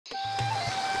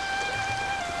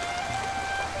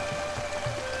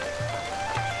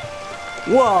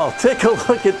Whoa, take a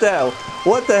look at that.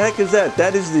 What the heck is that?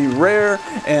 That is the rare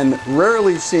and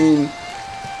rarely seen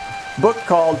book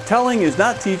called Telling is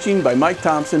Not Teaching by Mike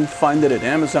Thompson. Find it at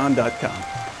Amazon.com.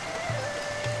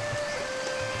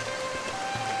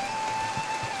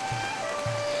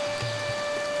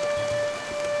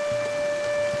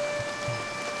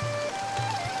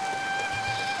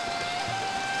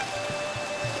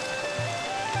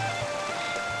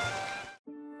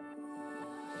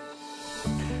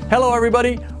 Hello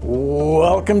everybody,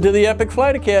 welcome to the Epic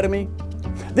Flight Academy.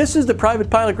 This is the Private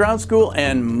Pilot Ground School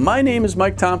and my name is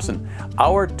Mike Thompson.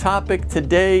 Our topic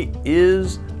today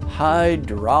is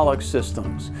hydraulic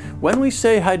systems. When we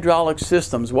say hydraulic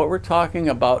systems, what we're talking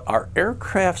about are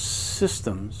aircraft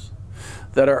systems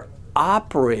that are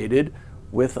operated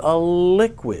with a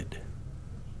liquid.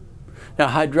 Now,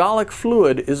 hydraulic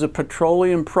fluid is a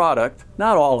petroleum product,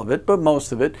 not all of it, but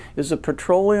most of it is a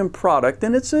petroleum product,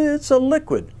 and it's a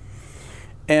liquid.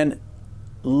 And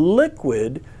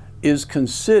liquid is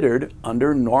considered,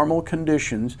 under normal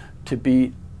conditions, to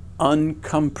be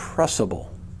uncompressible.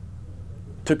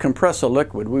 To compress a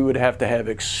liquid, we would have to have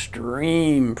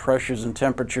extreme pressures and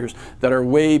temperatures that are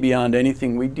way beyond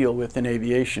anything we deal with in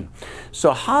aviation.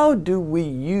 So how do we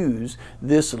use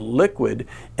this liquid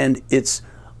and its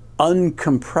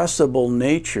uncompressible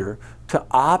nature to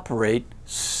operate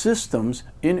systems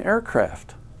in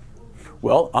aircraft?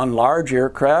 Well, on large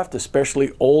aircraft,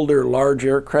 especially older large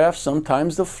aircraft,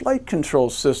 sometimes the flight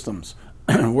control systems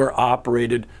were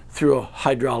operated through a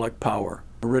hydraulic power.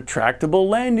 Retractable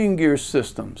landing gear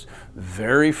systems,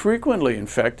 very frequently, in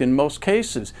fact in most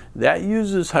cases, that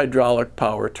uses hydraulic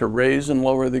power to raise and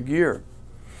lower the gear.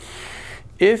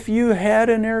 If you had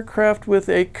an aircraft with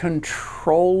a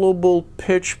controllable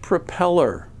pitch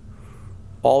propeller,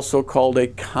 also called a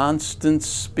constant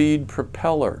speed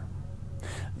propeller,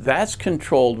 that's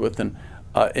controlled with an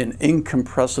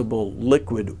incompressible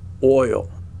liquid oil.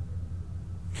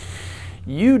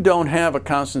 You don't have a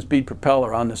constant speed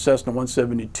propeller on the Cessna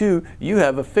 172, you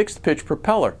have a fixed pitch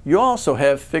propeller. You also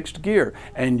have fixed gear,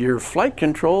 and your flight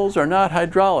controls are not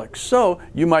hydraulic. So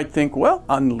you might think, well,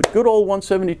 on the good old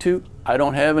 172, I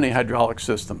don't have any hydraulic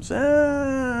systems. Think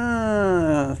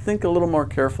a little more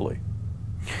carefully.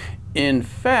 In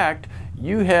fact,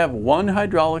 you have one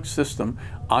hydraulic system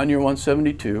on your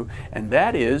 172, and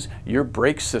that is your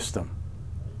brake system.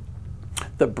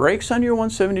 The brakes on your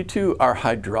 172 are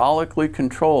hydraulically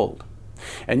controlled.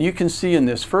 And you can see in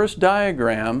this first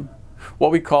diagram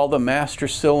what we call the master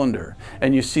cylinder.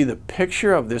 And you see the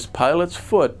picture of this pilot's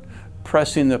foot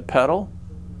pressing the pedal.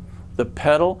 The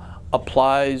pedal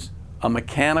applies a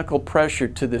mechanical pressure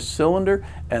to this cylinder,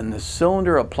 and the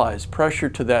cylinder applies pressure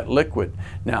to that liquid.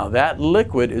 Now that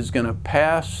liquid is going to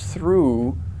pass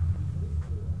through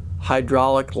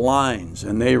hydraulic lines,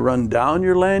 and they run down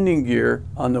your landing gear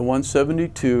on the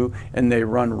 172, and they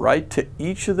run right to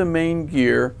each of the main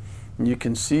gear. And you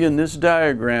can see in this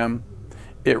diagram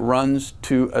it runs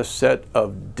to a set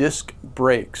of disc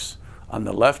brakes on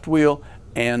the left wheel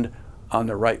and on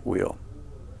the right wheel.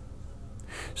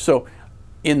 So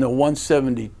in the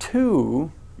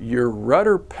 172, your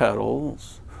rudder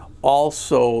pedals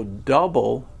also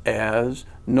double as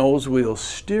nose wheel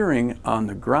steering on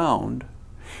the ground.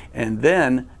 And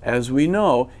then, as we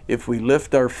know, if we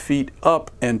lift our feet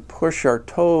up and push our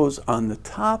toes on the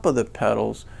top of the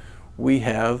pedals, we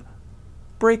have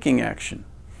braking action.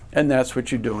 And that's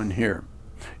what you're doing here.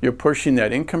 You're pushing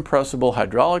that incompressible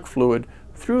hydraulic fluid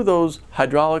through those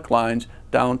hydraulic lines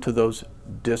down to those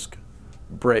disc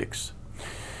brakes.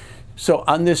 So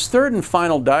on this third and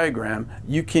final diagram,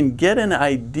 you can get an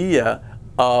idea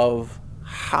of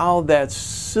how that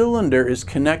cylinder is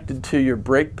connected to your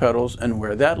brake pedals and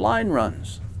where that line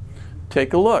runs.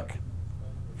 Take a look.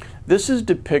 This is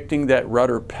depicting that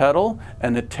rudder pedal,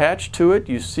 and attached to it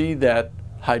you see that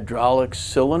hydraulic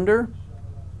cylinder.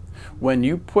 When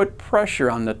you put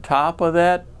pressure on the top of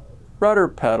that rudder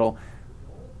pedal,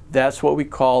 that's what we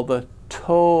call the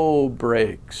toe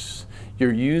brakes.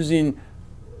 You're using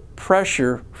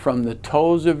pressure from the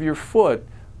toes of your foot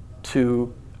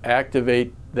to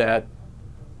activate that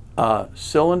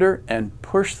cylinder and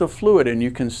push the fluid, and you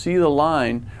can see the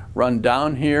line run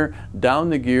down here,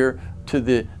 down the gear to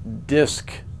the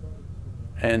disc,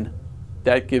 and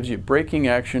that gives you braking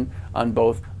action on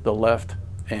both the left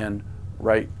and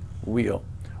right wheel.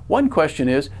 One question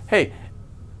is, hey,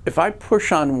 if I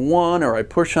push on one or I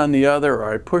push on the other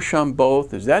or I push on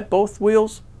both, is that both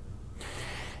wheels?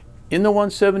 In the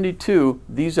 172,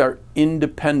 these are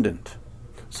independent.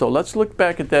 So let's look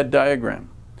back at that diagram.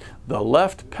 The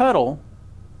left pedal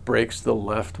brakes the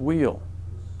left wheel.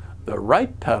 The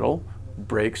right pedal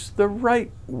brakes the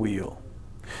right wheel.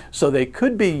 So they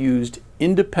could be used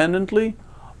independently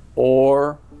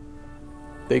or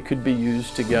they could be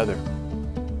used together.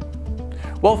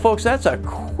 Well, folks, that's a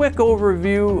quick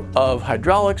overview of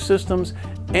hydraulic systems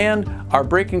and our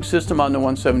braking system on the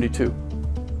 172.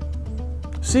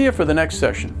 See you for the next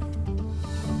session.